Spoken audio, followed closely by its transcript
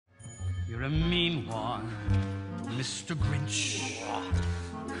You're a mean one, Mr. Grinch.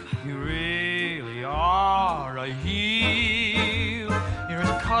 You really are a heel. You're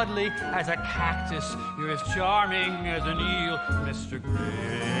as cuddly as a cactus. You're as charming as an eel, Mr. Grinch.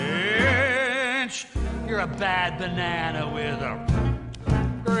 You're a bad banana with a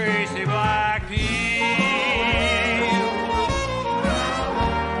greasy black peel.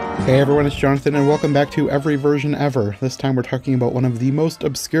 Hey everyone, it's Jonathan, and welcome back to Every Version Ever. This time we're talking about one of the most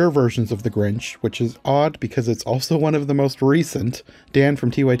obscure versions of The Grinch, which is odd because it's also one of the most recent. Dan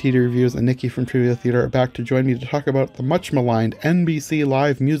from TYTD Reviews and Nicki from Trivia Theater are back to join me to talk about the much-maligned NBC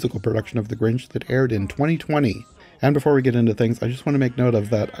live musical production of The Grinch that aired in 2020. And before we get into things, I just want to make note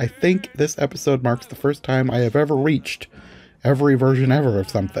of that I think this episode marks the first time I have ever reached Every Version Ever of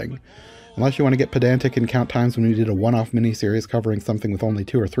something. Unless you want to get pedantic and count times when we did a one-off miniseries covering something with only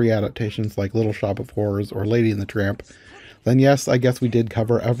 2 or 3 adaptations like Little Shop of Horrors or Lady and the Tramp, then yes, I guess we did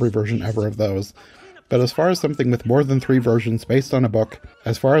cover every version ever of those. But as far as something with more than 3 versions based on a book,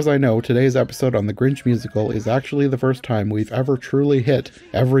 as far as I know, today's episode on the Grinch musical is actually the first time we've ever truly hit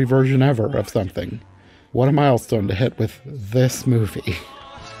every version ever of something. What a milestone to hit with this movie.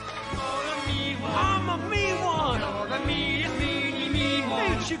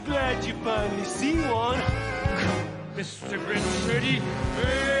 Glad you finally see one, Mr. Grinch. Ready?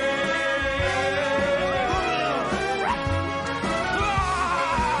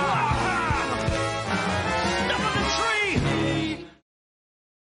 Stop on the tree!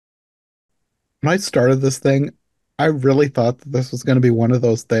 When I started this thing, I really thought that this was going to be one of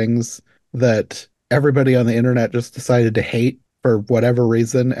those things that everybody on the internet just decided to hate for whatever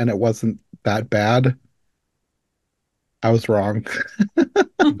reason, and it wasn't that bad. I was wrong.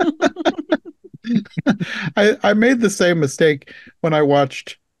 I made the same mistake when I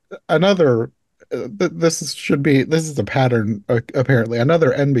watched another. This is a pattern apparently.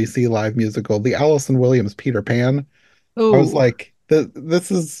 Another NBC live musical, the Allison Williams Peter Pan. I was Oh, like, this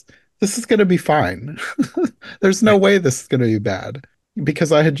is going to be fine. There's no way this is going to be bad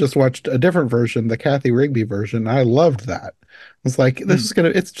because I had just watched a different version, the Kathy Rigby version. And I loved that. I was like,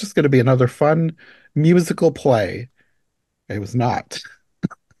 it's just gonna be another fun musical play. It was not.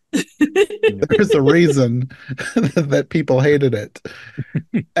 There's a reason that people hated it.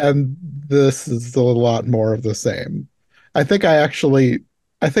 And this is a lot more of the same. I think I actually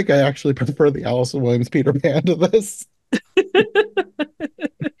prefer the Allison Williams Peter Pan to this.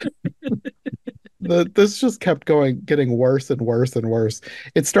 This just kept getting worse and worse and worse.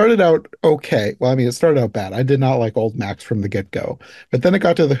 It started out okay. Well, I mean, it started out bad. I did not like old Max from the get-go. But then it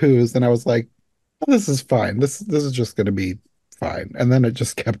got to the Who's, and I was like, oh, this is fine. This is just going to be fine. And then it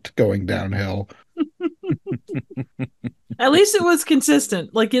just kept going downhill. at least it was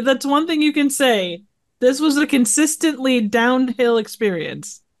consistent. Like, that's one thing you can say. This was a consistently downhill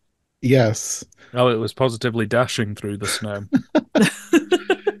experience. Yes. Oh, it was positively dashing through the snow.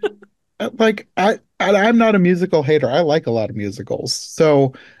 Like I'm not a musical hater. I like a lot of musicals.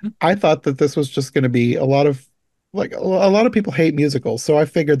 So I thought that this was just going to be a lot of people hate musicals. So I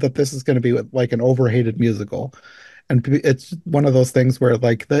figured that this is going to be like an overhated musical. And it's one of those things where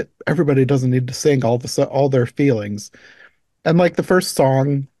like that everybody doesn't need to sing all their feelings. And like the first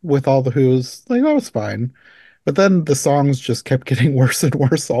song with all the Who's, like that was fine. But then the songs just kept getting worse and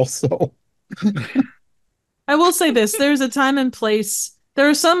worse also. I will say this, there's a time and place. There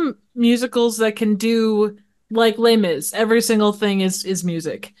are some musicals that can do like Les Mis. Every single thing is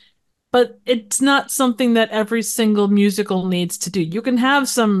music. But it's not something that every single musical needs to do. You can have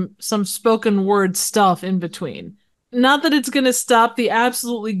some spoken word stuff in between. Not that it's going to stop the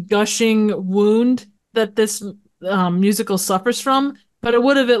absolutely gushing wound that this musical suffers from, but it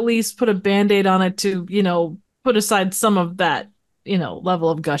would have at least put a Band-Aid on it to, put aside some of that, level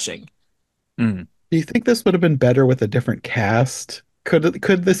of gushing. Mm. Do you think this would have been better with a different cast?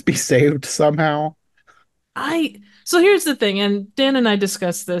 Could this be saved somehow? So here's the thing, and Dan and I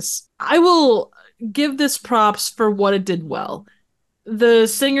discussed this. I will give this props for what it did well. The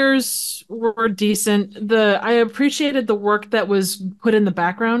singers were decent. I appreciated the work that was put in the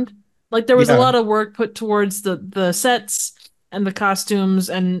background. Like there was a lot of work put towards the sets and the costumes,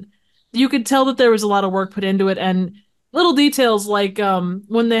 and you could tell that there was a lot of work put into it. And little details like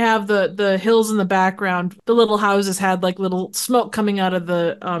when they have the hills in the background, the little houses had like little smoke coming out of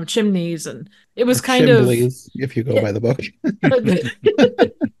the chimneys, and it was kind Chimblies, if you go by the book.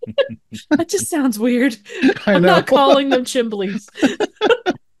 That just sounds weird. I'm not calling them chimblies.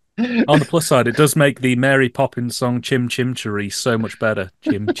 On the plus side, it does make the Mary Poppins song Chim Chimchery so much better.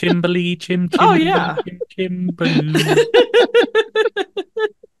 Chim Chimbly, Chim Chimbly, Oh, yeah. Chim Chimbly.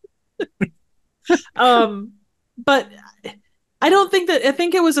 But I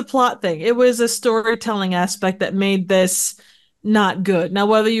think it was a plot thing. It was a storytelling aspect that made this not good. Now,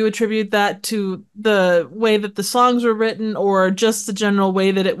 whether you attribute that to the way that the songs were written or just the general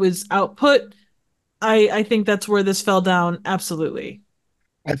way that it was output, I think that's where this fell down. Absolutely.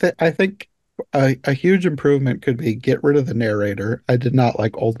 I think a huge improvement could be get rid of the narrator. I did not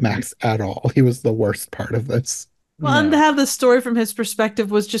like old Max at all. He was the worst part of this. Well, and to No. have the story from his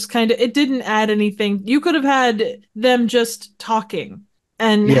perspective was just kind of, it didn't add anything. You could have had them just talking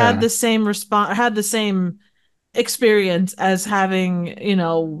and had Yeah, the same response, had the same experience as having,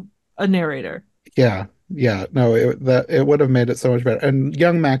 a narrator. yeah, yeah. No, it would have made it so much better. And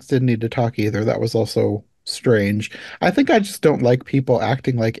young Max didn't need to talk either. That was also strange. I think I just don't like people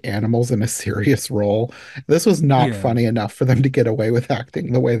acting like animals in a serious role. This was not Yeah. funny enough for them to get away with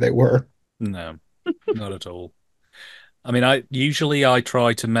acting the way they were. No, not at all. I mean, I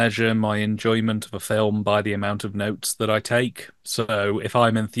try to measure my enjoyment of a film by the amount of notes that I take. So if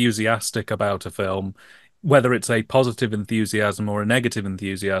I'm enthusiastic about a film, whether it's a positive enthusiasm or a negative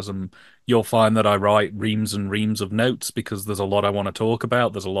enthusiasm, you'll find that I write reams and reams of notes because there's a lot I want to talk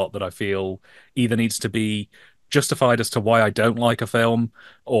about. There's a lot that I feel either needs to be justified as to why I don't like a film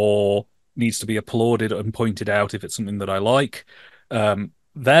or needs to be applauded and pointed out if it's something that I like.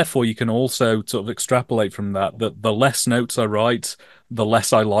 Therefore, you can also sort of extrapolate from that that the less notes I write, the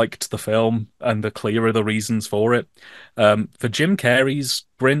less I liked the film, and the clearer the reasons for it. For Jim Carrey's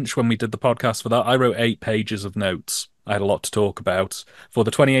Grinch, when we did the podcast for that, I wrote 8 pages of notes. I had a lot to talk about. For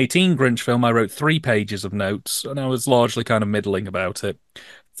the 2018 Grinch film, I wrote 3 pages of notes, and I was largely kind of middling about it.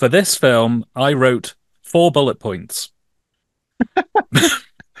 For this film, I wrote 4 bullet points.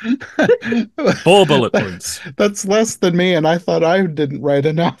 4 bullet points. That's less than me, and I thought I didn't write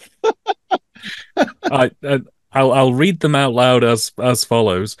enough. I I'll read them out loud as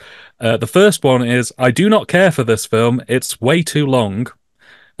follows. The first one is I do not care for this film. It's way too long.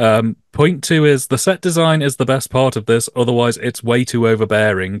 Point two is the set design is the best part of this. Otherwise, it's way too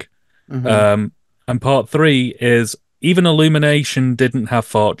overbearing. Mhm. Um, and part three is even Illumination didn't have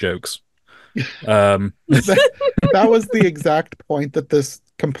fart jokes. Um, That, that was the exact point that this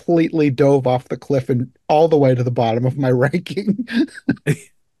completely dove off the cliff and all the way to the bottom of my ranking.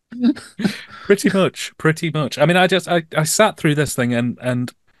 Pretty much, pretty much. I mean, I sat through this thing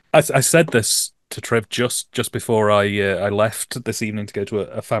and I said this to Trev just before I left this evening to go to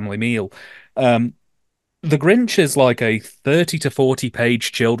a family meal. Um, The Grinch is like a 30 to 40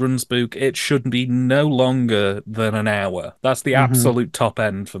 page children's book. It should be no longer than an hour. That's the Hmm. absolute top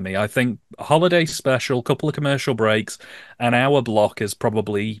end for me. I think a holiday special, couple of commercial breaks, an hour block is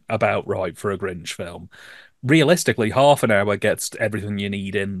probably about right for a Grinch film. Realistically, half an hour gets everything you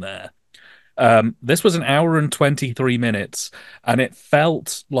need in there. This was an hour and 23 minutes, and it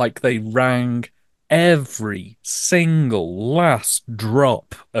felt like they rang every single last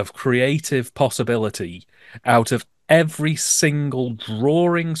drop of creative possibility out of every single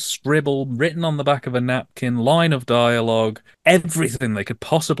drawing, scribble, written on the back of a napkin, line of dialogue, everything they could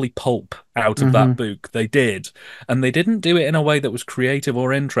possibly pulp out of that Hmm. book, they did. And they didn't do it in a way that was creative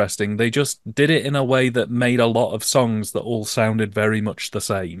or interesting. They just did it in a way that made a lot of songs that all sounded very much the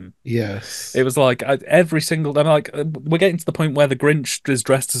same. It Yes. was like every single. I'm like, we're getting to the point where the Grinch is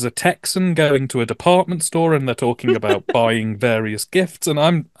dressed as a Texan going to a department store, and they're talking about buying various gifts. And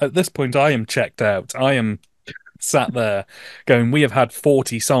I'm at this point, I am checked out. I am sat there going, we have had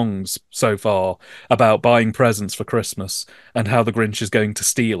 40 songs so far about buying presents for Christmas and how the Grinch is going to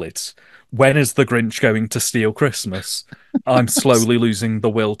steal it. When is the Grinch going to steal Christmas? I'm slowly losing the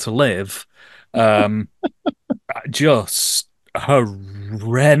will to live. Um, just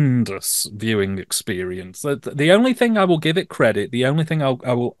horrendous viewing experience. The only thing I will give it credit, the only thing I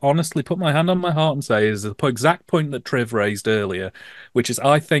will honestly put my hand on my heart and say is the exact point that Triv raised earlier, which is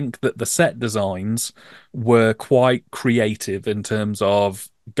I think that the set designs were quite creative in terms of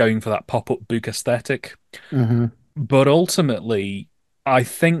going for that pop-up book aesthetic. Hmm. But ultimately, I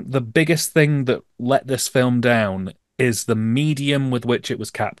think the biggest thing that let this film down is the medium with which it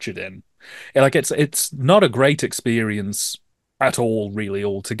was captured in. Like it's not a great experience at all, really,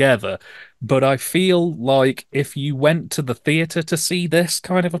 altogether. But I feel like if you went to the theatre to see this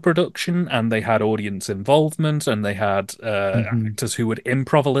kind of a production and they had audience involvement and they had Hmm. actors who would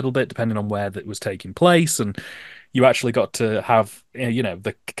improv a little bit depending on where that was taking place, and you actually got to have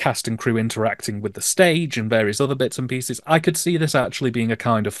the cast and crew interacting with the stage and various other bits and pieces, I could see this actually being a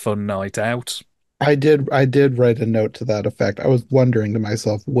kind of fun night out. I did write a note to that effect. I was wondering to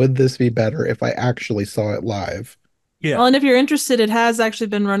myself, would this be better if I actually saw it live? Yeah. Well, and if you're interested, it has actually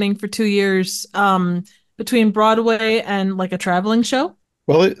been running for 2 years, between Broadway and like a traveling show.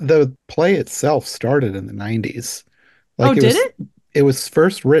 Well, the play itself started in the 90s. Oh, Like did it? it was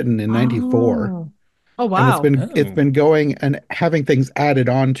first written in 94, Oh. Oh, and wow. it's Oh, been going and having things added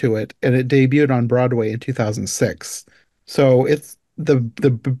on to it, and it debuted on Broadway in 2006. So it's the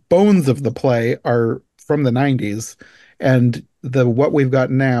bones of the play are from the 90s, and the what we've got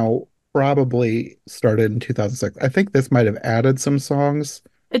now probably started in 2006. I think this might have added some songs.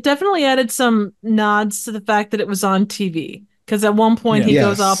 It definitely added some nods to the fact that it was on TV. Because at one point yeah. he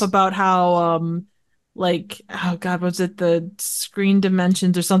goes off Yes. about how, like, oh God, was it the screen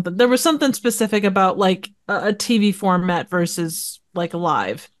dimensions or something? There was something specific about like a TV format versus like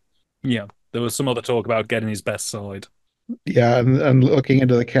live. Yeah. There was some other talk about getting his best side. Yeah, and looking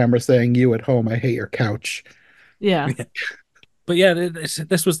into the camera saying, "You at home, I hate your couch." Yeah. But yeah,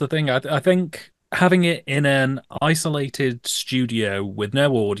 this was the thing. I think having it in an isolated studio with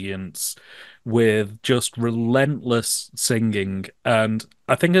no audience, with just relentless singing, and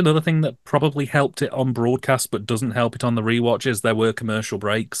I think another thing that probably helped it on broadcast but doesn't help it on the rewatch is there were commercial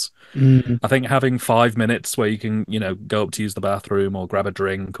breaks. Mm, I think having 5 minutes where you can, go up to use the bathroom or grab a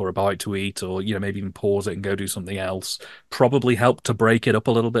drink or a bite to eat or, maybe even pause it and go do something else probably helped to break it up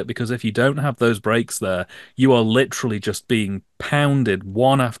a little bit because if you don't have those breaks there, you are literally just being pounded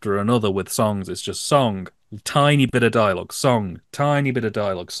one after another with songs. It's just song, tiny bit of dialogue, song, tiny bit of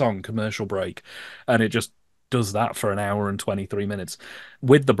dialogue, song, commercial break. And it just does that for an hour and 23 minutes.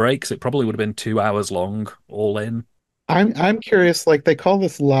 With the breaks, it probably would have been 2 hours long all in. I'm curious, like they call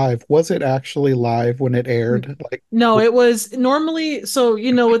this live. Was it actually live when it aired? Like, No, it was normally, so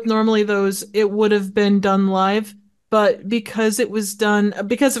with normally those, it would have been done live, but because it was done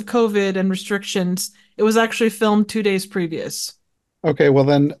because of COVID and restrictions, it was actually filmed 2 days previous. okay, well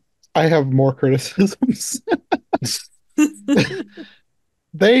then I have more criticisms.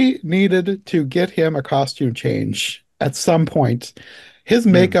 They needed to get him a costume change at some point. His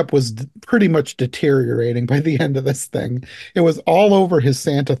Hmm. makeup was pretty much deteriorating by the end of this thing. It was all over his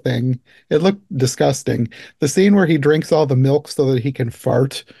Santa thing. It looked disgusting. The scene where he drinks all the milk so that he can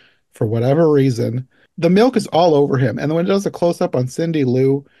fart for whatever reason, the milk is all over him. And then when it does a close up on Cindy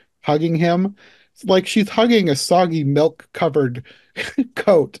Lou hugging him, it's like she's hugging a soggy milk covered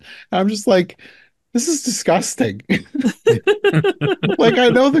coat. And I'm just like, this is disgusting. Like I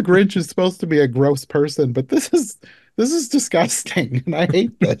know the Grinch is supposed to be a gross person, but this is disgusting and I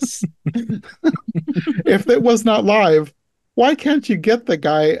hate this. If it was not live, why can't you get the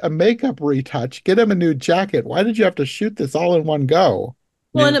guy a makeup retouch, get him a new jacket? Why did you have to shoot this all in one go?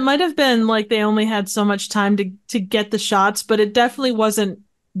 Well, and Yeah. it might have been like they only had so much time to get the shots, but it definitely wasn't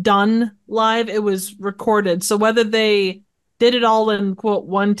done live. It was recorded. So whether they did it all in quote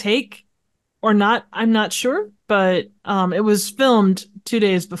one take or not, I'm not sure, but it was filmed 2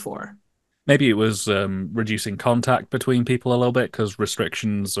 days before. Maybe it was reducing contact between people a little bit because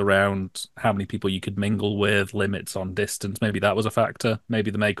restrictions around how many people you could mingle with, limits on distance. Maybe that was a factor. Maybe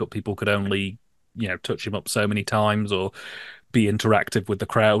the makeup people could only, touch him up so many times or be interactive with the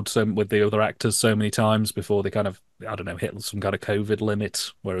crowd, so with the other actors so many times before they kind of, I don't know, hit some kind of COVID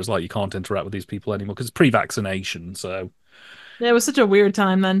limit. Whereas like you can't interact with these people anymore because it's pre-vaccination. So Yeah, it was such a weird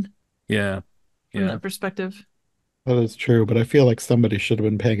time then yeah, from yeah. that perspective. That is true, but I feel like somebody should have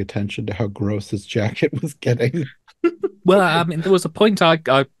been paying attention to how gross his jacket was getting. Well, I mean, there was a point I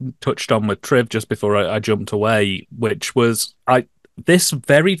touched on with Triv just before I jumped away, which was this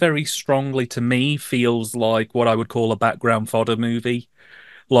very, very strongly to me feels like what I would call a background fodder movie.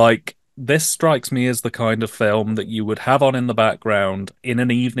 Like, this strikes me as the kind of film that you would have on in the background in an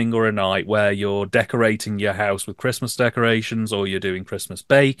evening or a night where you're decorating your house with Christmas decorations, or you're doing Christmas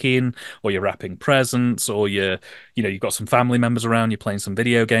baking, or you're wrapping presents, or you've got some family members around, you're playing some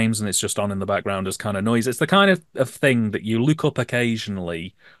video games, and it's just on in the background as kind of noise. It's the kind of thing that you look up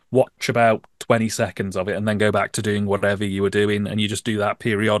occasionally, watch about 20 seconds of it, and then go back to doing whatever you were doing, and you just do that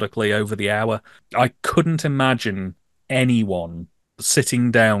periodically over the hour. I couldn't imagine anyone sitting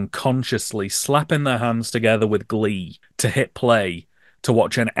down consciously, slapping their hands together with glee to hit play to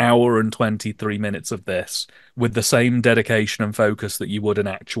watch an hour and 23 minutes of this with the same dedication and focus that you would an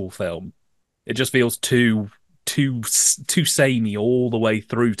actual film. It just feels too samey all the way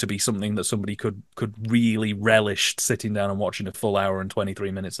through to be something that somebody could really relish sitting down and watching a full hour and 23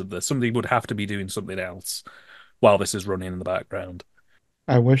 minutes of this. Somebody would have to be doing something else while this is running in the background.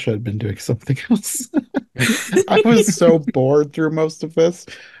 I wish I'd been doing something else. I was so bored through most of this.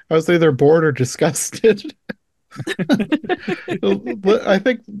 I was either bored or disgusted. I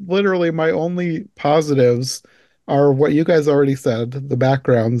think literally my only positives are what you guys already said. The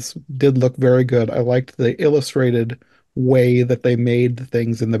backgrounds did look very good. I liked the illustrated way that they made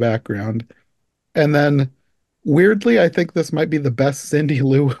things in the background. And then weirdly, I think this might be the best Cindy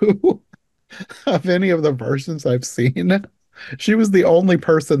Lou Who. of any of the versions I've seen. She was the only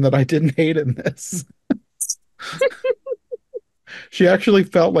person that I didn't hate in this. She actually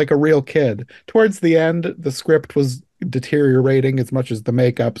felt like a real kid. Towards the end, the script was deteriorating as much as the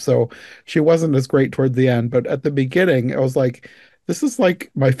makeup, so she wasn't as great toward the end. But at the beginning, I was like, this is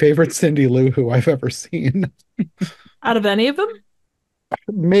like my favorite Cindy Lou Who I've ever seen. Out of any of them?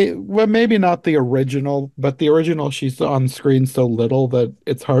 Well, maybe not the original, but the original she's on screen so little that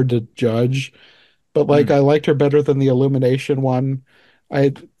it's hard to judge. But like Hmm. I liked her better than the Illumination one.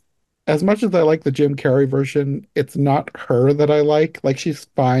 I As much as I like the Jim Carrey version, it's not her that I like. Like she's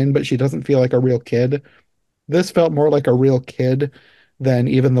fine, but she doesn't feel like a real kid. This felt more like a real kid than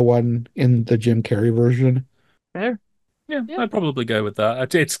even the one in the Jim Carrey version. Fair. Yeah, Yeah. I'd probably go with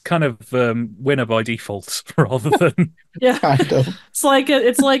that. It's kind of winner by default rather than Yeah. Kind of. It's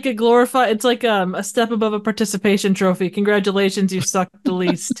like a step above a participation trophy. Congratulations, you sucked the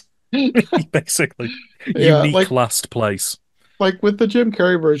least. basically Yeah, unique last place. like with the Jim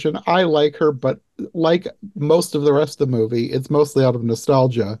Carrey version, I like her, but like most of the rest of the movie, it's mostly out of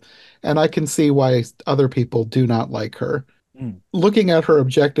nostalgia, and I can see why other people do not like her. Hmm. Looking at her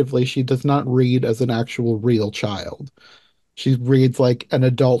objectively, she does not read as an actual real child. She reads like an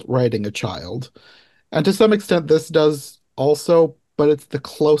adult writing a child. And to some extent, this does also, but it's the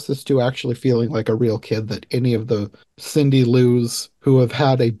closest to actually feeling like a real kid that any of the Cindy Lou's who have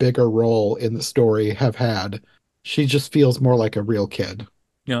had a bigger role in the story have had. She just feels more like a real kid.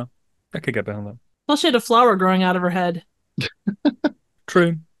 Yeah, I could get behind that. Plus, she had a flower growing out of her head.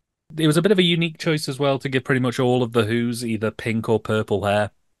 True. It was a bit of a unique choice as well to give pretty much all of the Who's either pink or purple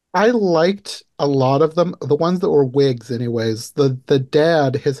hair. I liked a lot of them, the ones that were wigs anyways. The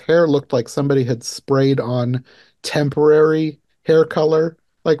dad, his hair looked like somebody had sprayed on temporary hair color.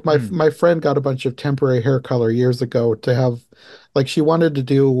 Like Hmm. my friend got a bunch of temporary hair color years ago to have like she wanted to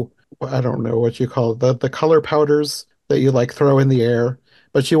do I don't know what you call it, the color powders that you like throw in the air,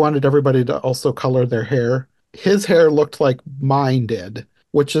 but she wanted everybody to also color their hair. His hair looked like mine did,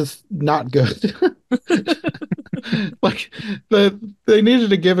 which is not good. Like they needed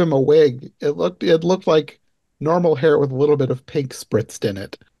to give him a wig. It looked like normal hair with a little bit of pink spritzed in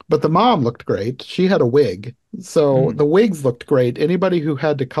it. But the mom looked great. She had a wig. So Hmm. the wigs looked great. Anybody who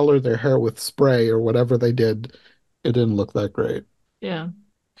had to color their hair with spray or whatever they did, it didn't look that great. Yeah.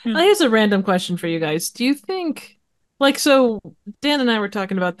 Yeah. Here's a random question for you guys. Do you think, like, so Dan and I were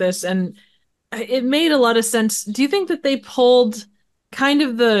talking about this, and it made a lot of sense. Do you think that they pulled kind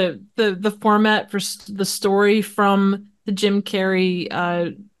of the format for the story from the Jim Carrey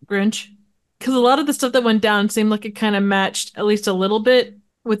Grinch? Because a lot of the stuff that went down seemed like it kind of matched at least a little bit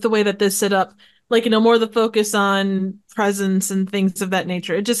with the way that this set up. Like, more of the focus on presence and things of that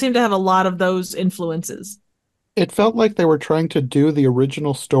nature. It just seemed to have a lot of those influences. It felt like they were trying to do the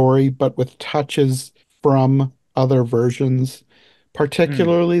original story, but with touches from other versions, Hmm.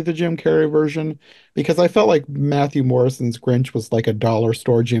 particularly the Jim Carrey version, because I felt like Matthew Morrison's Grinch was like a dollar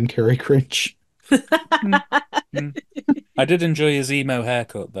store Jim Carrey Grinch. Hmm. Hmm. I did enjoy his emo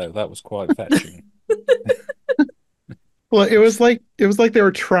haircut though. That was quite fetching. Well, it was like they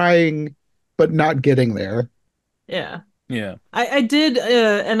were trying, but not getting there. Yeah. Yeah. I did,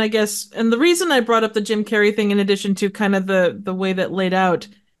 and I guess, and the reason I brought up the Jim Carrey thing, in addition to kind of the way that laid out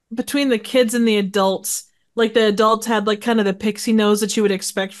between the kids and the adults, like the adults had like kind of the pixie nose that you would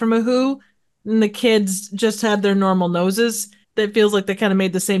expect from a Who, and the kids just had their normal noses. That feels like they kind of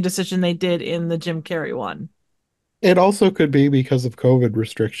made the same decision they did in the Jim Carrey one. It also could be because of COVID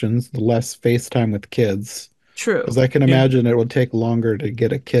restrictions, the less FaceTime with kids. Because True. I can Yeah. imagine it would take longer to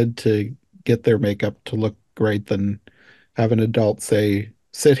get a kid to get their makeup to look great than have an adult say,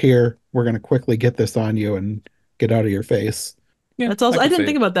 sit here, we're going to quickly get this on you and get out of your face. Yeah. That's I also, I could didn't see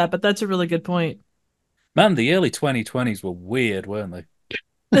think it. about that, but that's a really good point. Man, the early 2020s were weird, weren't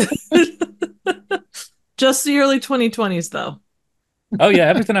they? Just the early 2020s, though. Oh yeah,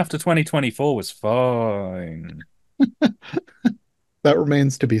 everything after 2024 was fine. That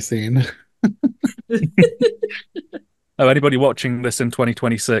remains to be seen. Oh, anybody watching this in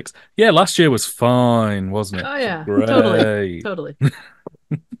 2026? Yeah, last year was fine, wasn't it? Oh, It was yeah, totally. great. Totally.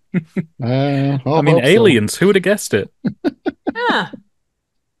 I I'll mean, hope so. aliens, who would have guessed it? Yeah.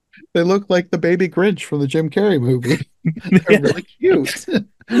 They look like the baby Grinch from the Jim Carrey movie. They're Yeah, really cute.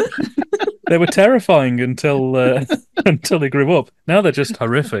 they were terrifying until until they grew up. Now they're just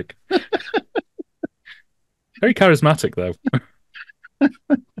horrific. Very charismatic though.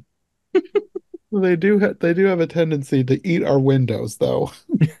 They do have a tendency to eat our windows, though.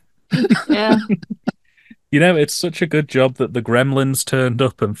 Yeah. You know, it's such a good job that the gremlins turned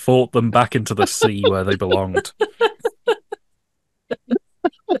up and fought them back into the sea where they belonged.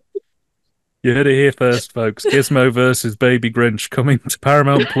 You heard it here first, folks. Gizmo versus Baby Grinch coming to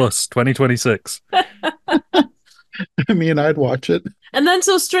Paramount Plus 2026. I mean, I'd watch it. And then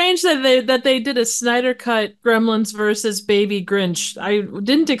so strange that they did a Snyder cut Gremlins versus Baby Grinch. I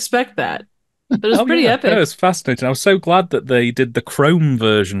didn't expect that, but it was pretty yeah, epic. no, it's fascinating. I was so glad that they did the Chrome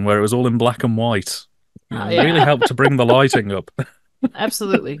version where it was all in black and white. Oh, It yeah. really helped to bring the lighting up.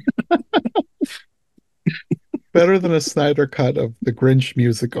 Absolutely. Better than a Snyder cut of the Grinch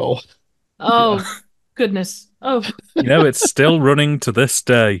musical. Oh, Yeah. goodness. Oh, It's still running to this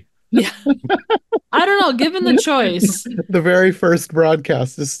day. yeah. I don't know. Given the choice, The very first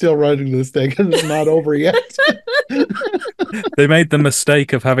broadcast is still running to this day because it's not over yet. They made the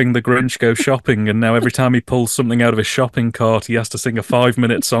mistake of having the Grinch go shopping, and now every time he pulls something out of his shopping cart, he has to sing a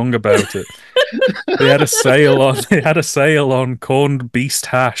 5-minute song about it. They had a sale on. They had a sale on corned beast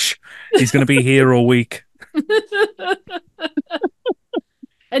hash. He's going to be here all week.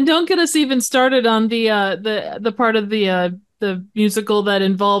 and don't get us even started on the part of the musical that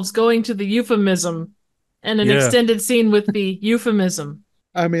involves going to the euphemism and an extended scene with the euphemism.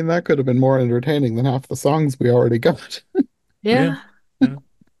 I mean, that could have been more entertaining than half the songs we already got. Yeah.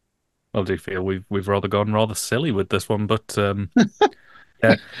 I do feel we've rather gone rather silly with this one, but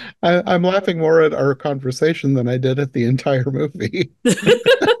yeah. I'm laughing more at our conversation than I did at the entire movie.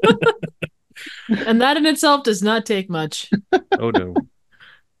 And that in itself does not take much. Oh no.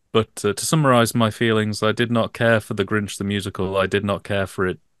 But to summarize my feelings, I did not care for The Grinch the musical. I did not care for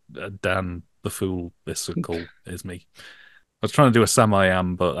it. Dan the Fool musical is me. I was trying to do a Sam I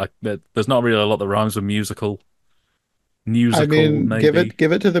Am, but there's not really a lot that rhymes with musical. I mean, maybe.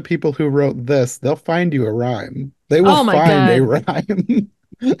 give it to the people who wrote this. They'll find you a rhyme. They will Oh my find a God. rhyme.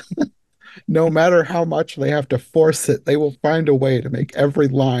 No matter how much they have to force it, they will find a way to make every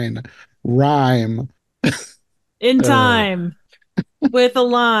line rhyme. In time. With a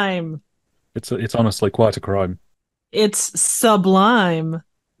lime. It's honestly quite a crime. It's sublime.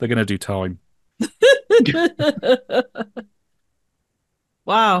 They're gonna do time.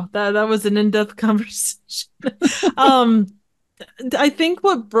 Wow, that was an in-depth conversation. um I think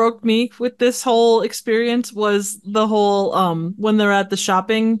what broke me with this whole experience was the whole when they're at the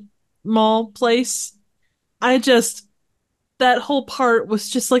shopping mall place. I just that whole part was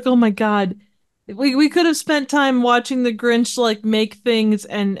just like, oh my God. We could have spent time watching the Grinch like make things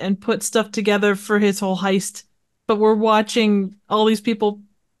and put stuff together for his whole heist, but we're watching all these people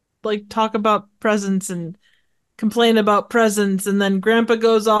like talk about presents and complain about presents, and then Grandpa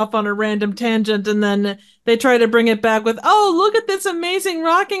goes off on a random tangent, and then they try to bring it back with, oh, look at this amazing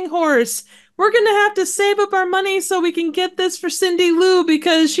rocking horse. We're gonna have to save up our money so we can get this for Cindy Lou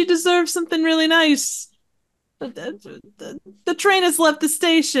because she deserves something really nice. The train has left the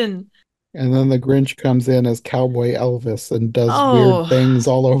station. And then the Grinch comes in as Cowboy Elvis and does Oh. weird things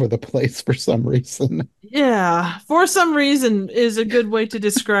all over the place for some reason. Yeah, for some reason is a good way to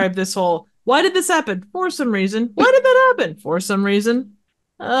describe this whole. Why did this happen? For some reason. Why did that happen? For some reason.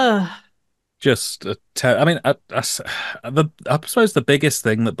 Just, I mean, I suppose the biggest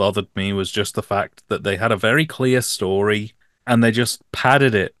thing that bothered me was just the fact that they had a very clear story and they just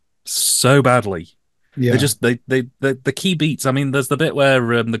padded it so badly. Yeah. They just the key beats. I mean, there's the bit where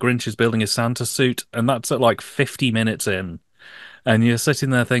the Grinch is building his Santa suit, and that's at like 50 minutes in, and you're sitting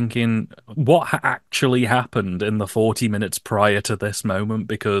there thinking, what actually happened in the 40 minutes prior to this moment?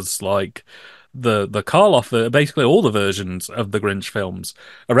 Because like the Karloff, basically all the versions of the Grinch films,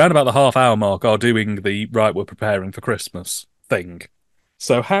 around about the half-hour mark, are doing the right, we're preparing for Christmas thing.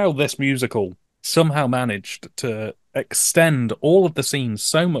 So how this musical somehow managed to extend all of the scenes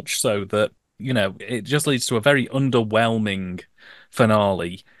so much so that it just leads to a very underwhelming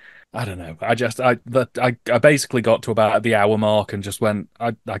finale. I don't know. I basically got to about the hour mark and just went,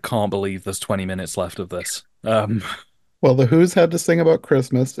 I can't believe there's 20 minutes left of this. Well, the Who's had to sing about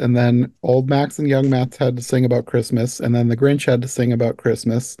Christmas, and then Old Max and Young Max had to sing about Christmas, and then the Grinch had to sing about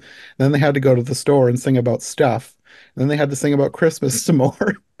Christmas. Then they had to go to the store and sing about stuff. And then they had to sing about Christmas some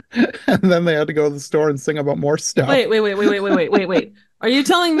more. And then they had to go to the store and sing about more stuff. Wait. Are you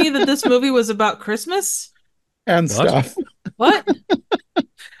telling me that this movie was about Christmas? And What? stuff. What?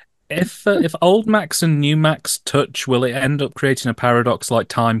 If Old Max and New Max touch, will it end up creating a paradox like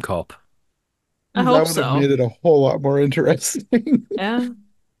Time Cop? I That hope would have so. made it a whole lot more interesting. Yeah.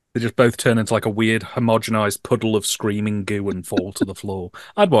 They just both turn into like a weird homogenized puddle of screaming goo and fall to the floor.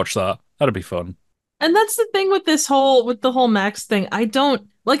 I'd watch that. That'd be fun. And that's the thing with the whole Max thing. I don't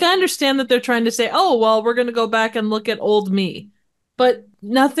like I understand that they're trying to say, "Oh, well, we're going to go back and look at old me." But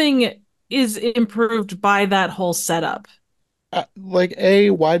nothing is improved by that whole setup. like A,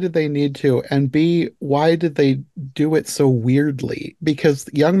 why did they need to? And B, why did they do it so weirdly? Because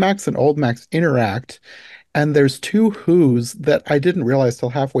young Max and old Max interact, and there's two Who's that I didn't realize till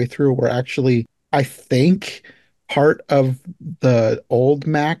halfway through were actually, I think, part of the old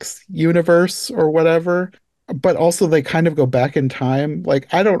Max universe or whatever. But also they kind of go back in time.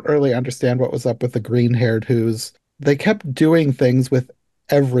 Like I don't really understand what was up with the green-haired Who's. They kept doing things with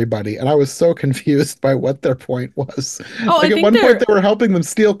everybody, and I was so confused by what their point was. Oh, Like I at think one point they're. they were helping them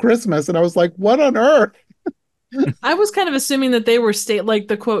steal Christmas, and I was like, what on earth? I was kind of assuming that they were like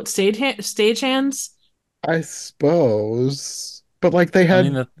the quote stage hands. I suppose. But like they I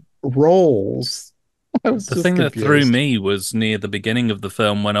mean, had roles. I was the just thing that threw confused. me was near the beginning of the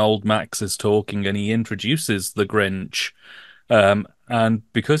film when old Max is talking and he introduces the Grinch. And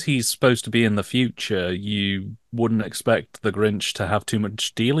because he's supposed to be in the future, you wouldn't expect the Grinch to have too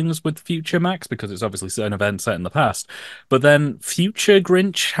much dealings with future Max because it's obviously an event set in the past. But then future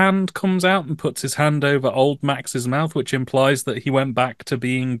Grinch hand comes out and puts his hand over old Max's mouth, which implies that he went back to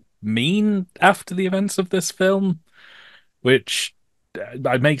being mean after the events of this film, which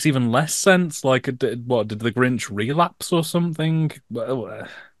makes even less sense. Like, what did the Grinch relapse or something? Well,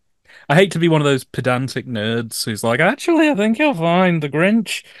 I hate to be one of those pedantic nerds who's like, actually, I think you'll find the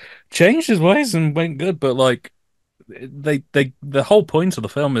Grinch changed his ways and went good, but like the whole point of the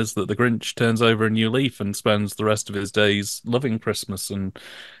film is that the Grinch turns over a new leaf and spends the rest of his days loving Christmas and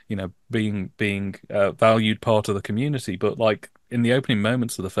being a valued part of the community. But like in the opening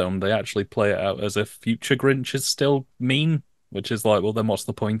moments of the film, they actually play it out as if future Grinch is still mean, which is like, well, then what's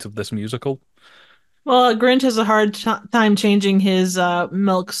the point of this musical? Well, Grinch has a hard time changing his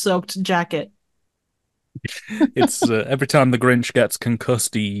milk-soaked jacket. It's every time the Grinch gets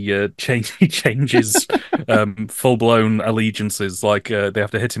concussed, he changes full blown allegiances. Like they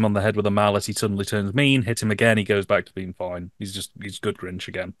have to hit him on the head with a mallet, he suddenly turns mean. Hit him again, he goes back to being fine. He's good Grinch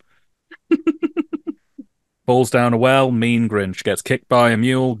again. Falls down a well, mean Grinch. Gets kicked by a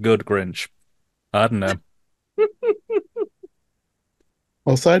mule, good Grinch. I don't know.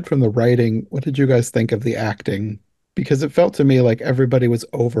 Well, aside from the writing, what did you guys think of the acting? Because it felt to me like everybody was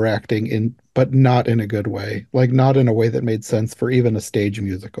overacting but not in a good way. Like not in a way that made sense for even a stage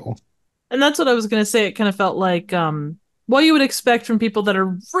musical. And that's what I was going to say. It kind of felt like what you would expect from people that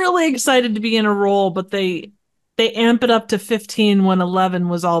are really excited to be in a role, but they amp it up to 15 when 11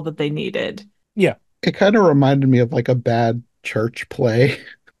 was all that they needed. Yeah. It kind of reminded me of like a bad church play.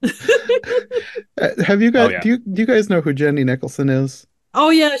 Have you Oh guys yeah. do you guys know who Jenny Nicholson is? Oh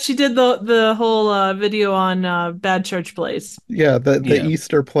yeah, she did the whole video on bad church plays. Yeah, the Yeah.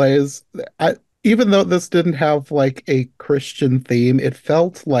 Easter plays. I Even though this didn't have like a Christian theme, it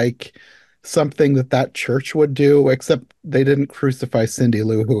felt like something that church would do, except they didn't crucify Cindy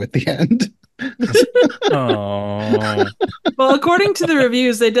Lou Who at the end. Oh. Well, according to the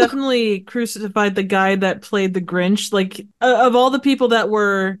reviews, they definitely crucified the guy that played the Grinch. Like of all the people that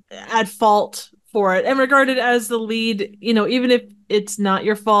were at fault for it and regarded as the lead, even if it's not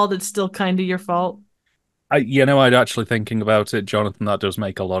your fault, it's still kind of your fault. I'd actually thinking about it, Jonathan, that does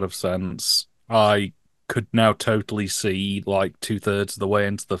make a lot of sense. I could now totally see like two-thirds of the way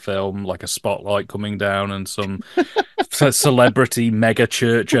into the film, like a spotlight coming down and some celebrity mega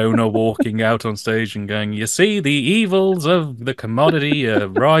church owner walking out on stage and going, "You see, the evils of the commodity are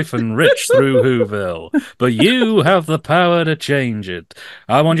rife and rich through Whoville, but you have the power to change it.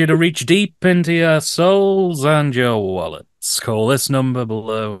 I want you to reach deep into your souls and your wallets. Call this number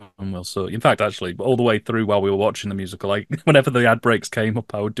below and we'll sort." In fact, actually, all the way through while we were watching the musical, like whenever the ad breaks came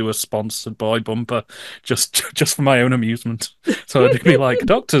up, I would do a sponsored by bumper just for my own amusement. So I'd be like,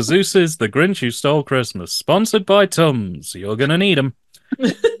 "Dr. Zeus's The Grinch Who Stole Christmas, sponsored by Tums. You're gonna need them."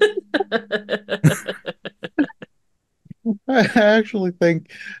 I actually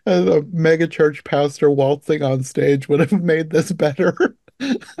think a mega church pastor waltzing on stage would have made this better.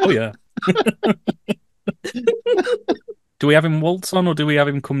 Oh yeah. Do we have him waltz on, or do we have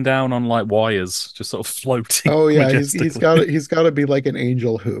him come down on like wires, just sort of floating Oh yeah, majestically? he's got to be like an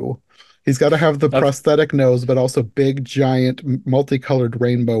angel who. He's got to have the I've prosthetic nose, but also big, giant, multicolored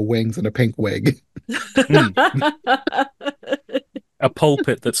rainbow wings and a pink wig. mm, a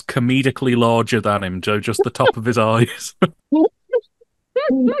pulpit that's comedically larger than him, Joe, just the top of his eyes.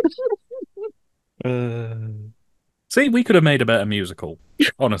 uh, See, we could have made a better musical.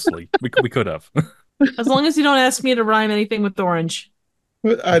 Honestly, we could have. As long as you don't ask me to rhyme anything with orange.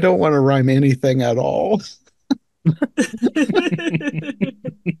 I don't want to rhyme anything at all.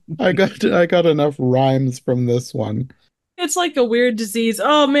 I got enough rhymes from this one. It's like a weird disease.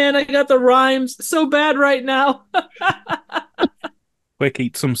 Oh man, I got the rhymes so bad right now. Quick,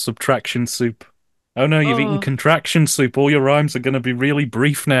 eat some subtraction soup. Oh no, you've eaten Oh. contraction soup. All your rhymes are going to be really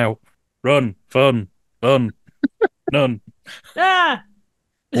brief now. Run, fun, fun, none. Ah!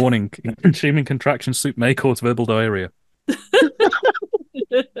 Warning, consuming contraction soup may cause verbal diarrhea.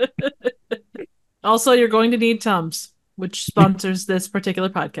 Also, you're going to need Tums, which sponsors this particular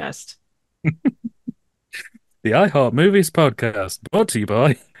podcast. The iHeart Movies podcast, brought to you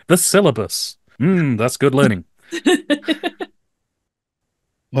by The Syllabus. That's good learning.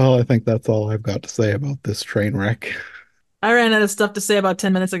 Well, I think that's all I've got to say about this train wreck. I ran out of stuff to say about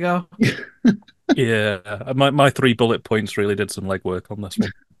 10 minutes ago. Yeah, my 3 bullet points really did some legwork on this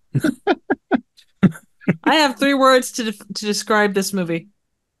one. I have 3 words to describe this movie.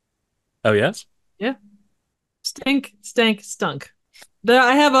 Oh, yes? Yeah. Stink, stank, stunk.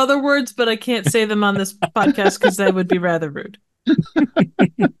 I have other words, but I can't say them on this podcast because that would be rather rude.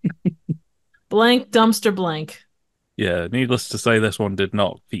 Blank, dumpster, blank. Yeah, needless to say, this one did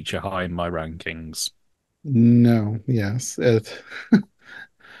not feature high in my rankings. No, yes.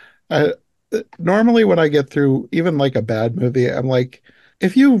 I, normally when I get through even like a bad movie, I'm like,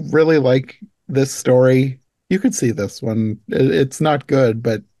 if you really like this story, you could see this one. It's not good,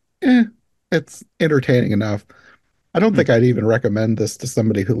 but it's entertaining enough. I don't think I'd even recommend this to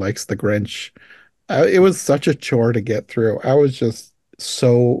somebody who likes The Grinch. It was such a chore to get through. I was just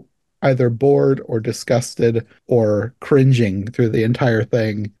so either bored or disgusted or cringing through the entire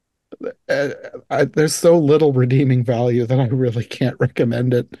thing. Uh, there's so little redeeming value that I really can't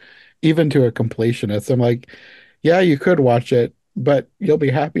recommend it, even to a completionist. I'm like, yeah, you could watch it, but you'll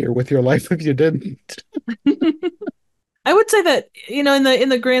be happier with your life if you didn't. I would say that, in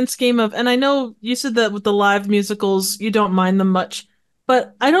the grand scheme of, and I know you said that with the live musicals, you don't mind them much,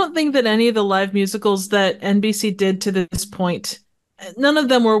 but I don't think that any of the live musicals that NBC did to this point, none of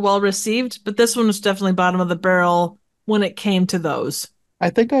them were well received, but this one was definitely bottom of the barrel when it came to those. I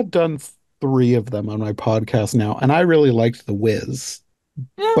think I've done 3 of them on my podcast now, and I really liked The Wiz.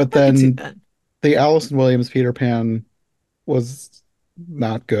 Yeah, But I could see then that. the Allison Williams Peter Pan was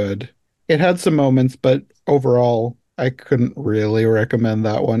not good. It had some moments, but overall, I couldn't really recommend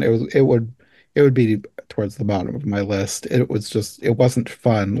that one. It would be towards the bottom of my list. It wasn't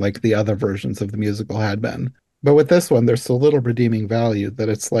fun like the other versions of the musical had been. But with this one, there's so little redeeming value that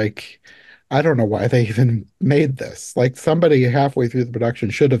it's like I don't know why they even made this. Like somebody halfway through the production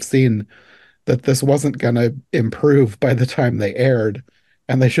should have seen that this wasn't going to improve by the time they aired,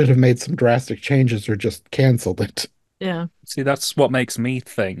 and they should have made some drastic changes or just canceled it. Yeah. See, that's what makes me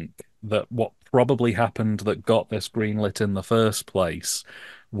think that what probably happened that got this greenlit in the first place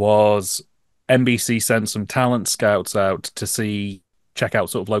was NBC sent some talent scouts out to check out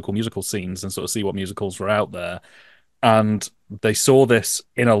sort of local musical scenes and sort of see what musicals were out there. And they saw this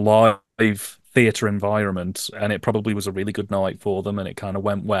in a live theatre environment, and it probably was a really good night for them, and it kind of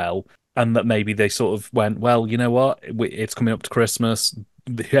went well. And that maybe they sort of went, well, you know what? It's coming up to Christmas.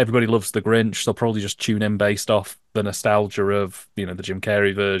 Everybody loves the Grinch. They'll probably just tune in based off the nostalgia of, the Jim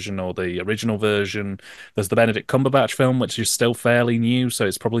Carrey version or the original version. There's the Benedict Cumberbatch film, which is still fairly new, so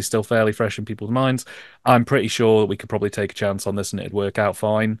it's probably still fairly fresh in people's minds. I'm pretty sure that we could probably take a chance on this and it'd work out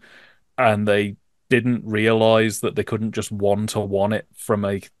fine. And they didn't realize that they couldn't just one-to-one it from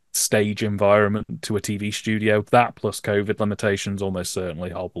a stage environment to a TV studio. That plus COVID limitations almost certainly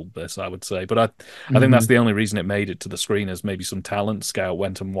hobbled this, I would say. But I think that's Mhm. the only reason it made it to the screen, is maybe some talent scout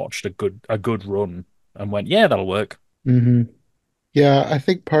went and watched a good run and went, yeah, that'll work. Mhm. Yeah, I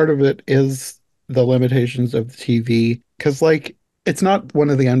think part of it is the limitations of the TV. Because, like, it's not one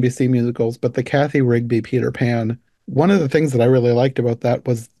of the NBC musicals, but the Kathy Rigby Peter Pan. One of the things that I really liked about that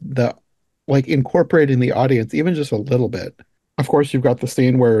was like, incorporating the audience, even just a little bit. Of course, you've got the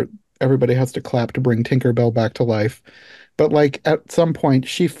scene where everybody has to clap to bring Tinkerbell back to life. But, like, at some point,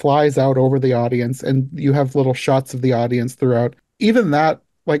 she flies out over the audience, and you have little shots of the audience throughout. Even that,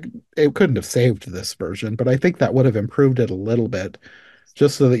 like, it couldn't have saved this version, but I think that would have improved it a little bit,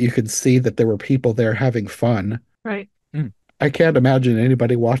 just so that you could see that there were people there having fun. Right. I can't imagine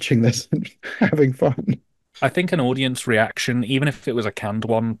anybody watching this and having fun. I think an audience reaction, even if it was a canned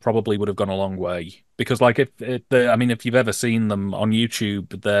one, probably would have gone a long way. Because, like, if you've ever seen them on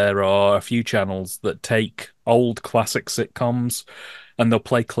YouTube, there are a few channels that take old classic sitcoms and they'll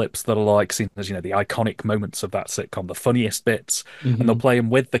play clips that are like seen as, the iconic moments of that sitcom, the funniest bits, and they'll Hmm. play them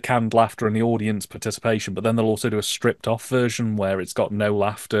with the canned laughter and the audience participation. But then they'll also do a stripped off version where it's got no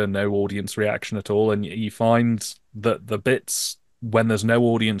laughter, no audience reaction at all, and you find that the bits when there's no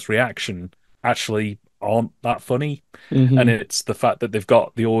audience reaction actually aren't that funny. And Hmm. it's the fact that they've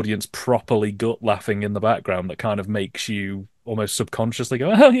got the audience properly gut laughing in the background that kind of makes you almost subconsciously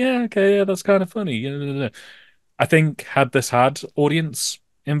go, oh yeah, okay, yeah, that's kind of funny. I think had this had audience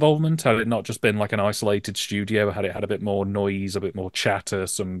involvement, had it not just been like an isolated studio, had it had a bit more noise, a bit more chatter,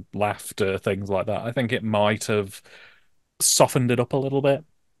 some laughter, things like that, I think it might have softened it up a little bit.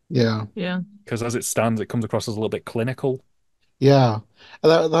 Yeah. Yeah. Because as it stands, it comes across as a little bit clinical. Yeah.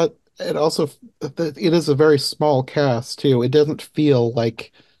 That it also it is a very small cast too. It doesn't feel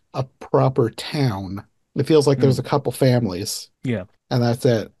like a proper town. It feels like there's a Mm, couple families yeah. and that's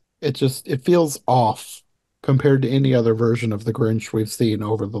it. It feels off compared to any other version of the Grinch we've seen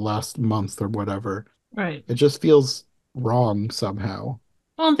over the last month or whatever. Right. It just feels wrong somehow.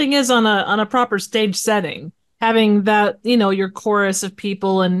 One thing is on a proper stage setting, having that, your chorus of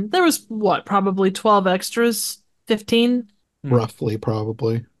people, and there was what, probably 12 extras, 15. Mm. Roughly,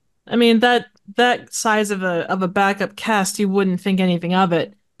 probably. I mean, that size of a backup cast, you wouldn't think anything of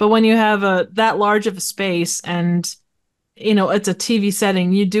it. But when you have a that large of a space and it's a TV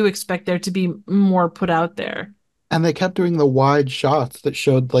setting, you do expect there to be more put out there. And they kept doing the wide shots that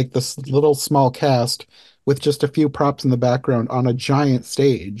showed like this little small cast with just a few props in the background on a giant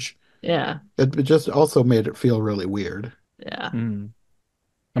stage. Yeah. It just also made it feel really weird. Yeah. Mm.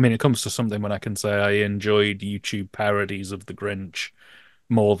 I mean, it comes to something when I can say I enjoyed YouTube parodies of the Grinch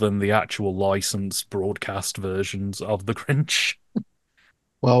more than the actual licensed broadcast versions of the Grinch.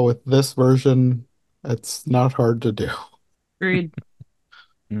 Well, with this version, it's not hard to do. Agreed.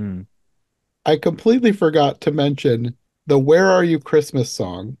 Mm. I completely forgot to mention the Where Are You Christmas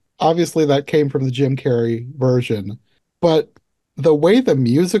song. Obviously, that came from the Jim Carrey version, but the way the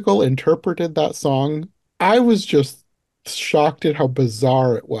musical interpreted that song, I was just shocked at how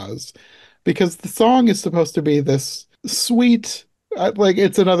bizarre it was. Because the song is supposed to be this sweet, like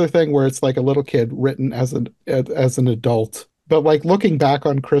it's another thing where it's like a little kid written as an adult. But like looking back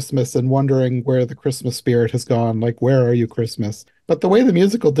on Christmas and wondering where the Christmas spirit has gone, like where are you Christmas? But the way the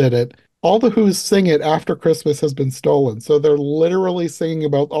musical did it, all the Who's sing it after Christmas has been stolen. So they're literally singing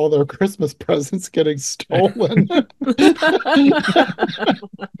about all their Christmas presents getting stolen.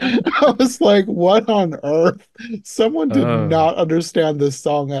 I was like, what on earth? Someone did Oh, not understand this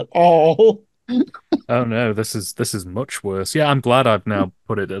song at all. oh no, this is much worse. Yeah, I'm glad I've now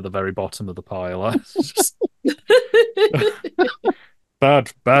put it at the very bottom of the pile. Just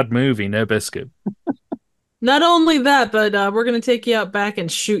bad movie, no biscuit. Not only that, but we're gonna take you out back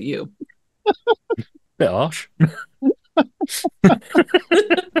and shoot you. Bit harsh.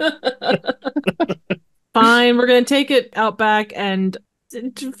 Fine, we're gonna take it out back and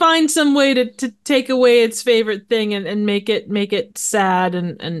to find some way to take away its favorite thing and make it sad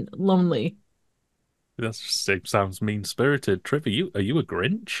and lonely. That just sounds mean spirited. Triv, are you a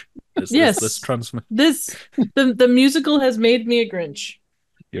Grinch? Is this Yes. transmit? The musical has made me a Grinch.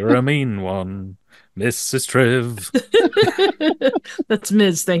 You're a mean one, Mrs. Triv. That's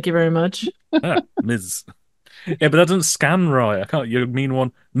Ms. Thank you very much. Ah, Ms. Yeah, but that doesn't scan right. I can't. You're a mean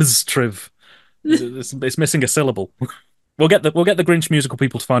one, Mrs. Triv. It's missing a syllable. We'll get the Grinch musical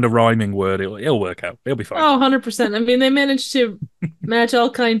people to find a rhyming word. It'll work out. It'll be fine. Oh, 100%. I mean, they managed to match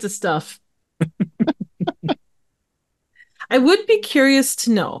all kinds of stuff. I would be curious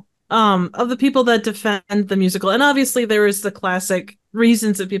to know of the people that defend the musical, and obviously there is the classic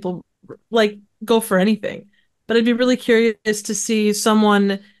reasons that people like go for anything. But I'd be really curious to see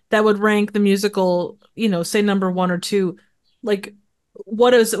someone that would rank the musical, say number one or two. Like,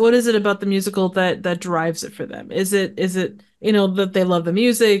 what is it about the musical that drives it for them? Is it that they love the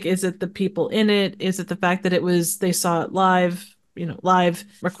music? Is it the people in it? Is it the fact that they saw it live? Live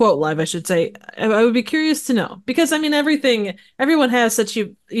or quote live, I should say. I would be curious to know because I mean, everyone has such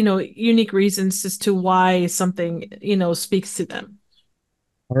unique reasons as to why something speaks to them.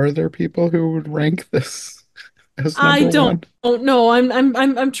 Are there people who would rank this as I number don't one? know.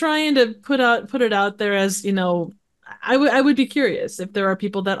 I'm trying to put it out there as I would be curious if there are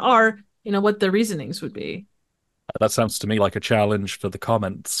people that are what their reasonings would be. That sounds to me like a challenge for the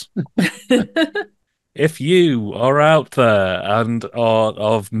comments. If you are out there and are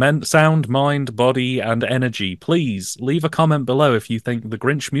of sound, mind, body, and energy, please leave a comment below if you think the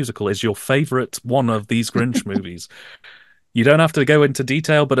Grinch musical is your favorite one of these Grinch movies. You don't have to go into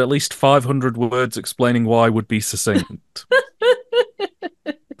detail, but at least 500 words explaining why would be succinct.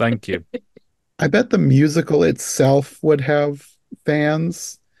 Thank you. I bet the musical itself would have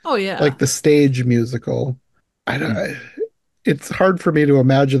fans, Oh yeah. like the stage musical. I don't, Hmm. it's hard for me to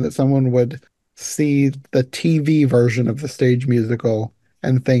imagine that someone would see the TV version of the stage musical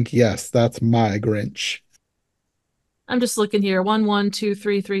and think, yes, that's my Grinch. I'm just looking here. 1 1 2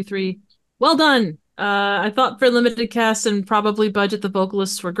 3 3 3. Well done. I thought for limited cast and probably budget, the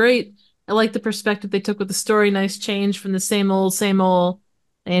vocalists were great. I like the perspective they took with the story. Nice change from the same old, same old.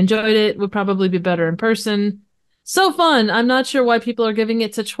 I enjoyed it. Would probably be better in person. So fun. I'm not sure why people are giving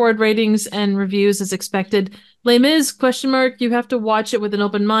it such horrid ratings and reviews as expected. Les Mis, question mark, you have to watch it with an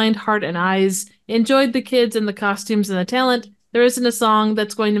open mind, heart, and eyes. Enjoyed the kids and the costumes and the talent. There isn't a song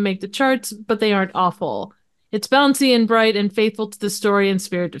that's going to make the charts, but they aren't awful. It's bouncy and bright and faithful to the story and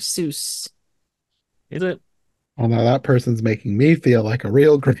spirit of Seuss. Is it? Well, now that person's making me feel like a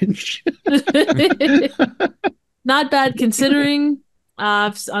real Grinch. Not bad considering.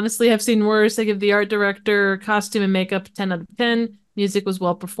 Honestly have seen worse. I give the art director, costume, and makeup 10 out of 10. Music was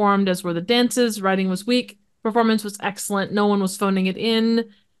well performed, as were the dances. Writing was weak. Performance was excellent. No one was phoning it in.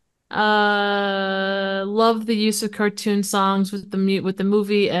 Love the use of cartoon songs with the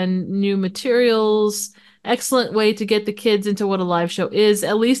movie and new materials. Excellent way to get the kids into what a live show is.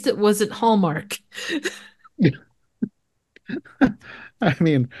 At least it wasn't Hallmark. I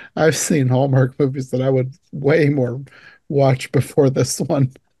mean, I've seen Hallmark movies that I would way more watch before this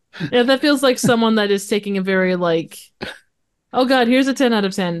one. Yeah, that feels like someone that is taking a very like, oh God, here's a 10 out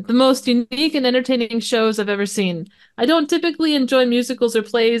of 10. The most unique and entertaining shows I've ever seen. I don't typically enjoy musicals or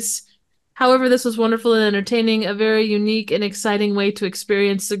plays. However, this was wonderful and entertaining, a very unique and exciting way to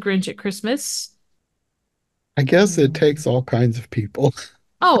experience the Grinch at Christmas. I guess it takes all kinds of people.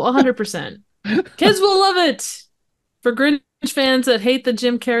 Oh, 100%. Kids will love it. For Grinch fans that hate the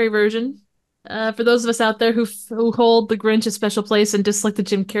Jim Carrey version, for those of us out there who hold the Grinch a special place and dislike the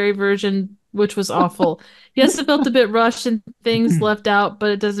Jim Carrey version, which was awful. Yes, it felt a bit rushed and things left out,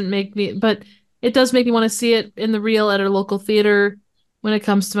 but it does make me want to see it in the real at our local theater when it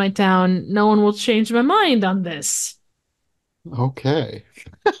comes to my town. No one will change my mind on this. Okay.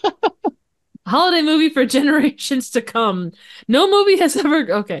 Holiday movie for generations to come. No movie has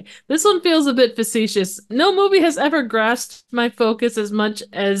ever. Okay, this one feels a bit facetious. No movie has ever grasped my focus as much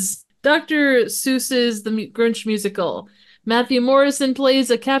as Dr. Seuss's The Grinch musical. Matthew Morrison plays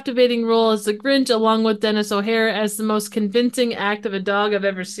a captivating role as the Grinch, along with Dennis O'Hare as the most convincing act of a dog I've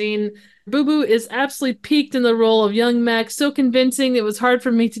ever seen. Boo Boo is absolutely peaked in the role of young Max, so convincing it was hard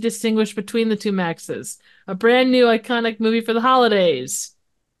for me to distinguish between the two Maxes. A brand new iconic movie for the holidays.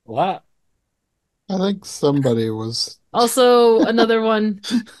 What? I think somebody was. Also, another one,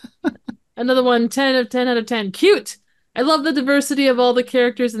 10 of 10 out of 10. Cute! I love the diversity of all the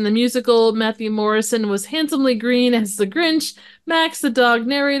characters in the musical. Matthew Morrison was handsomely green as the Grinch. Max, the dog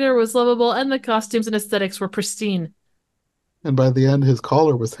narrator, was lovable, and the costumes and aesthetics were pristine. And by the end, his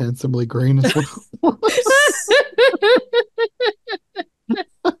collar was handsomely green as well.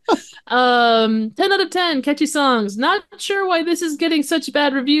 10 out of 10, catchy songs. Not sure why this is getting such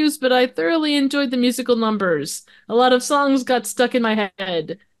bad reviews, but I thoroughly enjoyed the musical numbers. A lot of songs got stuck in my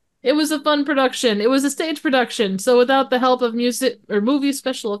head. It was a fun production. It was a stage production, so without the help of music or movie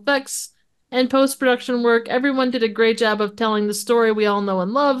special effects and post-production work, everyone did a great job of telling the story we all know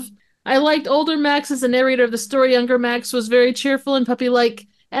and love. I liked older Max as the narrator of the story. Younger Max was very cheerful and puppy-like,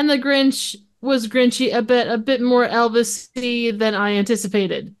 and the Grinch was Grinchy, a bit more Elvis-y than I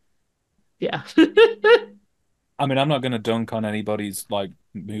anticipated. Yeah. I mean, I'm not going to dunk on anybody's like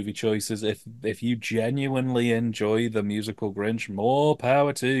movie choices. If you genuinely enjoy the musical Grinch, more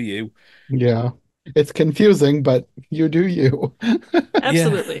power to you. Yeah. It's confusing, but you do you.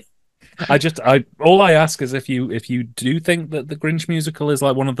 Absolutely. All I ask is if you do think that the Grinch musical is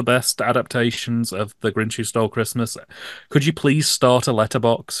like one of the best adaptations of The Grinch Who Stole Christmas, could you please start a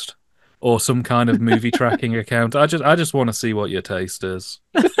Letterboxd or some kind of movie tracking account? I just want to see what your taste is.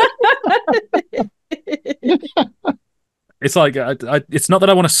 It's like it's not that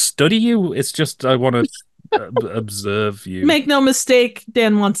I want to study you. It's just I want to observe you. Make no mistake,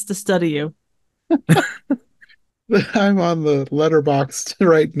 Dan wants to study you. I'm on the letterbox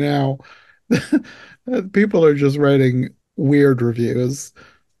right now. People are just writing weird reviews.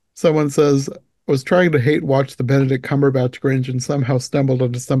 Someone says, was trying to hate watch the Benedict Cumberbatch Grinch and somehow stumbled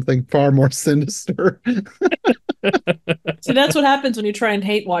into something far more sinister. See, that's what happens when you try and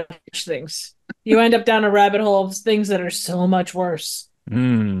hate watch things. You end up down a rabbit hole of things that are so much worse.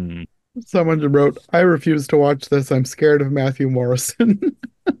 Someone wrote, I refuse to watch this. I'm scared of Matthew Morrison.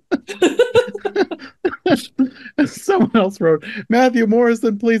 Someone else wrote, Matthew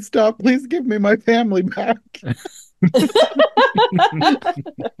Morrison, please stop. Please give me my family back.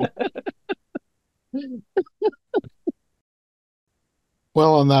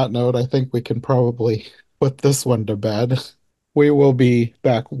 Well, on that note, I think we can probably put this one to bed. We will be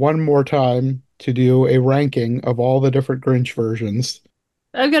back one more time to do a ranking of all the different Grinch versions.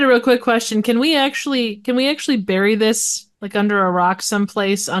 I've got a real quick question. Can we actually bury this like under a rock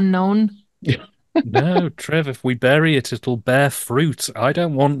someplace unknown? No, Trev, if we bury it, it'll bear fruit. I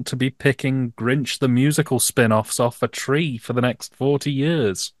don't want to be picking Grinch the musical spin-offs off a tree for the next 40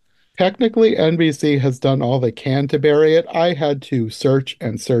 years. technically, NBC has done all they can to bury it. I had to search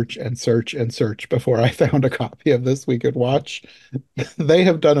and search and search and search before I found a copy of this we could watch. They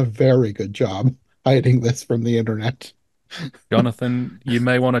have done a very good job hiding this from the internet. Jonathan, you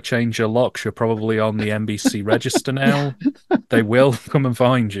may want to change your locks. You're probably on the NBC register now. They will come and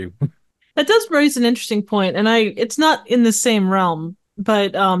find you. That does raise an interesting point, and it's not in the same realm,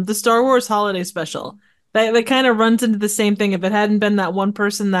 but the Star Wars Holiday Special, that kind of runs into the same thing. If it hadn't been that one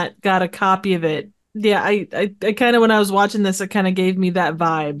person that got a copy of it, yeah, I kind of, when I was watching this, it kind of gave me that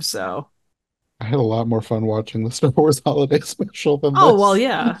vibe. So I had a lot more fun watching the Star Wars Holiday Special than oh, this. well,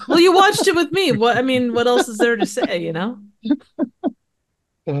 yeah. Well, you watched it with me. What else is there to say, you know?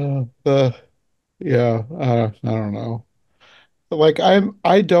 I don't know. Like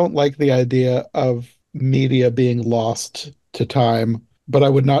I don't like the idea of media being lost to time, but I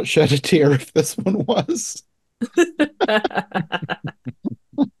would not shed a tear if this one was. I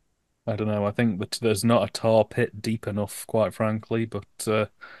don't know. I think that there's not a tar pit deep enough, quite frankly, but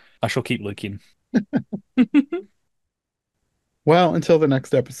I shall keep looking. Well, until the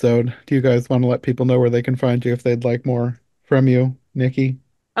next episode, do you guys want to let people know where they can find you if they'd like more from you, Nikki?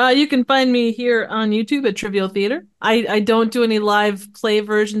 You can find me here on YouTube at Trivial Theater. I don't do any live play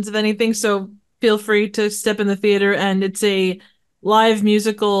versions of anything, so feel free to step in the theater, and it's a live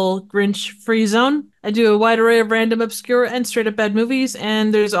musical Grinch free zone. I do a wide array of random, obscure, and straight up bad movies,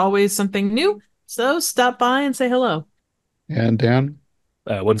 and there's always something new. So stop by and say hello. And Dan?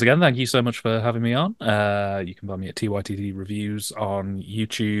 Once again, thank you so much for having me on. You can find me at TYTD Reviews on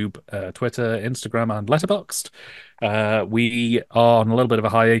YouTube, Twitter, Instagram, and Letterboxd. We are on a little bit of a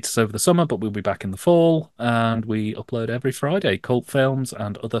hiatus over the summer, but we'll be back in the fall, and we upload every Friday cult films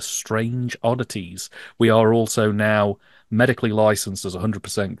and other strange oddities. We are also now medically licensed as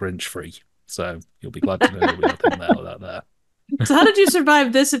 100% Grinch free, so you'll be glad to know that we have that there. So how did you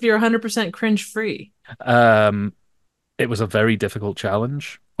survive this if you're 100% cringe free? It was a very difficult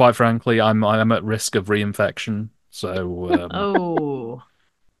challenge. Quite frankly, I'm at risk of reinfection. So oh,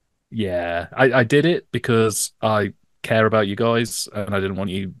 yeah, I did it because I care about you guys and I didn't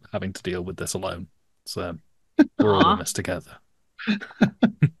want you having to deal with this alone. So we're all in this together.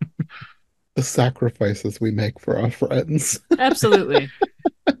 The sacrifices we make for our friends. Absolutely.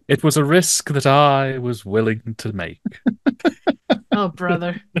 It was a risk that I was willing to make. Oh,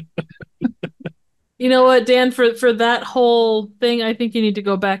 brother. You know what, Dan, for that whole thing, I think you need to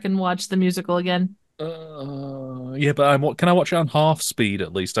go back and watch the musical again. Yeah, but can I watch it on half speed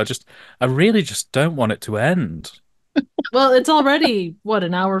at least? I really just don't want it to end. Well, it's already, what,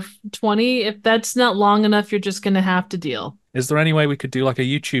 an hour 20? If that's not long enough, you're just going to have to deal. Is there any way we could do like a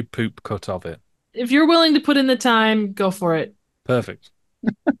YouTube poop cut of it? If you're willing to put in the time, go for it. Perfect.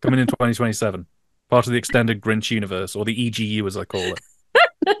 Coming in 2027. Part of the extended Grinch universe, or the EGU as I call it.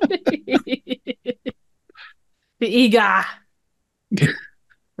 The EGA.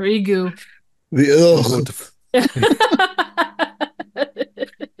 Or EGU.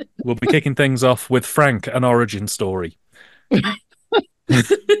 We'll be kicking things off with Frank, an origin story. I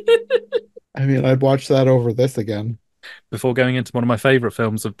mean, I'd watch that over this again. Before going into one of my favourite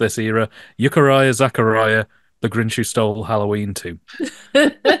films of this era, Euchariah Zachariah, The Grinch Who Stole Halloween 2.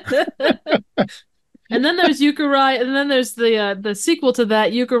 And then there's Euchariah, and then there's the sequel to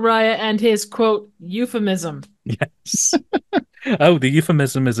that, Euchariah and his, quote, euphemism. Yes. Oh, the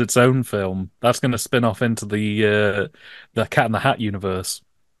euphemism is its own film. That's going to spin off into the Cat in the Hat universe.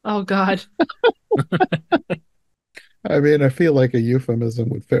 Oh, God. I mean, I feel like a euphemism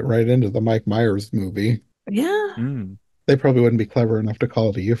would fit right into the Mike Myers movie. Yeah. They probably wouldn't be clever enough to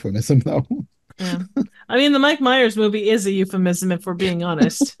call it a euphemism, though. Yeah. I mean, the Mike Myers movie is a euphemism, if we're being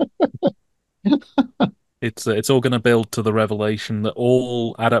honest. It's all going to build to the revelation that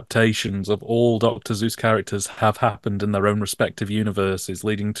all adaptations of all Doctor Who's characters have happened in their own respective universes,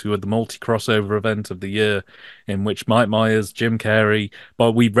 leading to the multi-crossover event of the year, in which Mike Myers, Jim Carrey,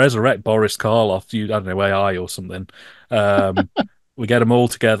 but we resurrect Boris Karloff, I don't know, AI or something. We get them all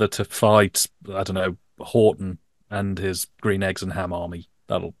together to fight, I don't know, Horton and his Green Eggs and Ham army.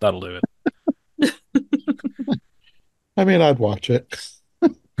 That'll do it. I mean, I'd watch it.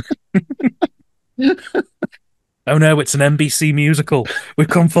 Oh no, it's an NBC musical. We've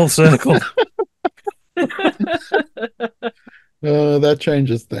come full circle. That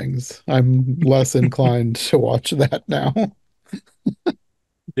changes things. I'm less inclined to watch that now.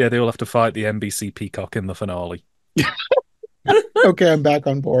 Yeah, they all have to fight the NBC peacock in the finale. Okay, I'm back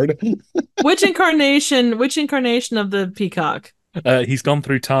on board. Which incarnation of the peacock? He's gone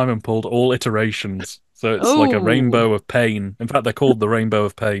through time and pulled all iterations. So it's like a rainbow of pain. In fact, they're called the Rainbow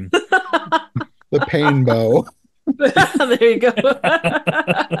of Pain. The pain bow. There you go.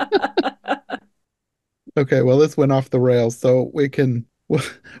 Okay, well, this went off the rails, so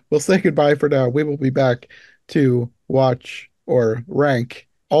we'll say goodbye for now. We will be back to watch or rank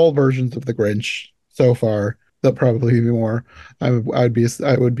all versions of the Grinch so far. There'll probably be more. I would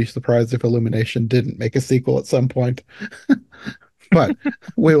be surprised if Illumination didn't make a sequel at some point. But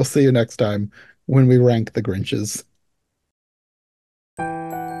we will see you next time when we rank the Grinches.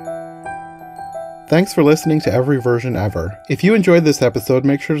 Thanks for listening to Every Version Ever. If you enjoyed this episode,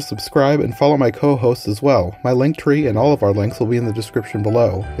 make sure to subscribe and follow my co-hosts as well. My Linktree and all of our links will be in the description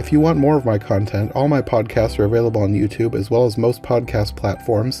below. If you want more of my content, all my podcasts are available on YouTube as well as most podcast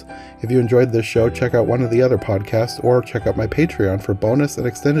platforms. If you enjoyed this show, check out one of the other podcasts or check out my Patreon for bonus and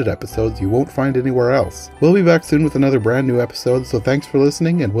extended episodes you won't find anywhere else. We'll be back soon with another brand new episode, so thanks for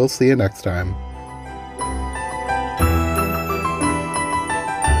listening and we'll see you next time.